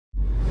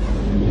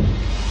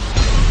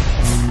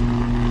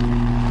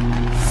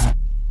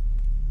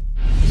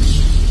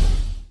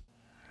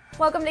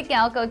Welcome to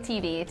Galco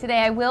TV. Today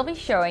I will be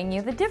showing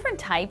you the different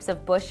types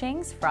of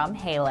bushings from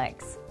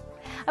Halex.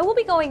 I will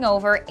be going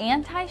over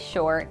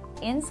anti-short,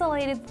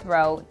 insulated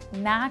throat,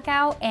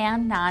 knockout,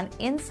 and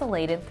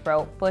non-insulated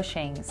throat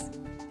bushings.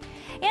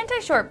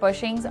 Anti-short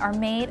bushings are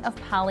made of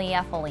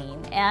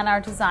polyethylene and are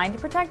designed to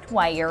protect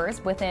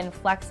wires within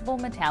flexible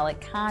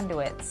metallic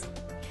conduits.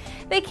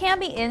 They can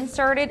be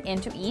inserted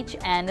into each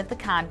end of the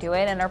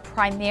conduit and are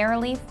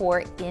primarily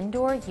for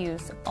indoor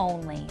use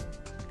only.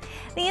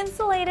 The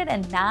insulated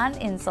and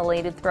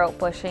non-insulated throat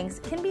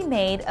bushings can be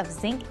made of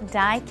zinc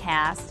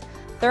die-cast,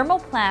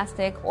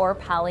 thermoplastic, or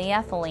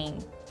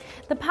polyethylene.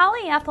 The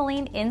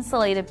polyethylene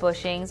insulated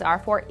bushings are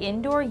for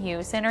indoor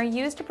use and are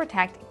used to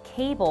protect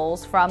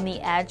cables from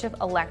the edge of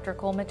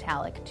electrical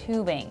metallic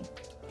tubing.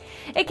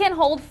 It can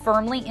hold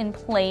firmly in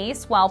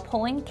place while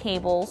pulling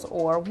cables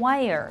or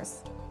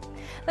wires.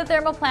 The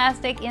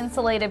thermoplastic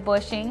insulated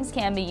bushings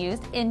can be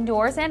used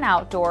indoors and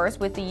outdoors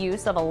with the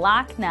use of a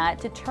lock nut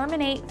to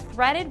terminate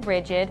threaded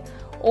rigid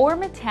or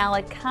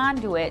metallic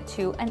conduit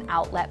to an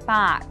outlet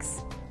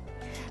box.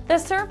 The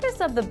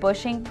surface of the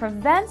bushing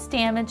prevents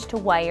damage to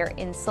wire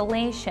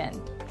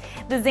insulation.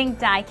 The zinc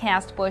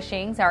die-cast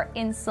bushings are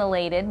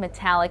insulated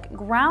metallic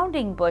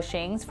grounding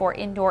bushings for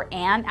indoor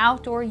and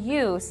outdoor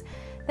use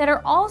that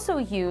are also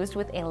used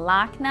with a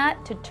lock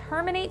nut to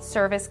terminate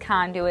service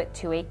conduit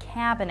to a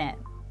cabinet.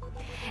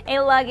 A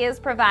lug is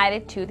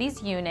provided to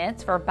these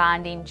units for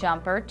bonding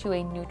jumper to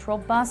a neutral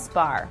bus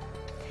bar.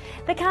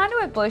 The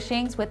conduit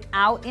bushings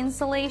without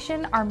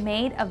insulation are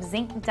made of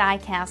zinc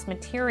die-cast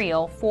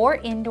material for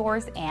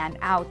indoors and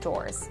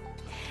outdoors.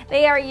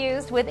 They are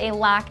used with a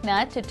lock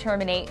nut to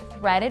terminate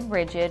threaded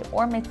rigid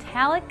or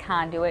metallic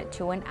conduit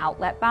to an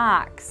outlet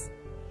box.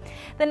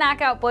 The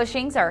knockout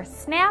bushings are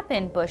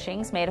snap-in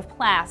bushings made of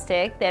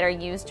plastic that are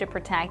used to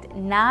protect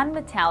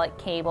non-metallic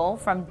cable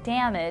from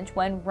damage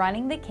when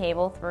running the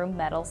cable through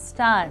metal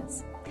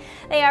studs.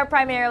 They are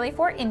primarily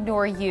for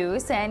indoor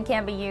use and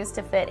can be used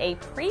to fit a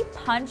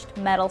pre-punched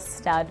metal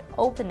stud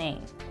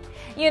opening.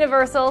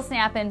 Universal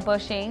snap-in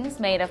bushings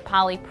made of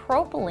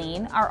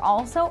polypropylene are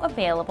also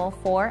available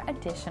for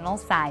additional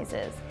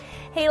sizes.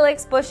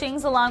 Halex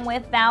bushings, along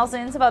with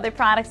thousands of other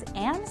products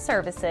and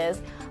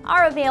services,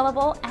 are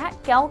available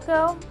at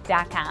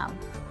Galco.com.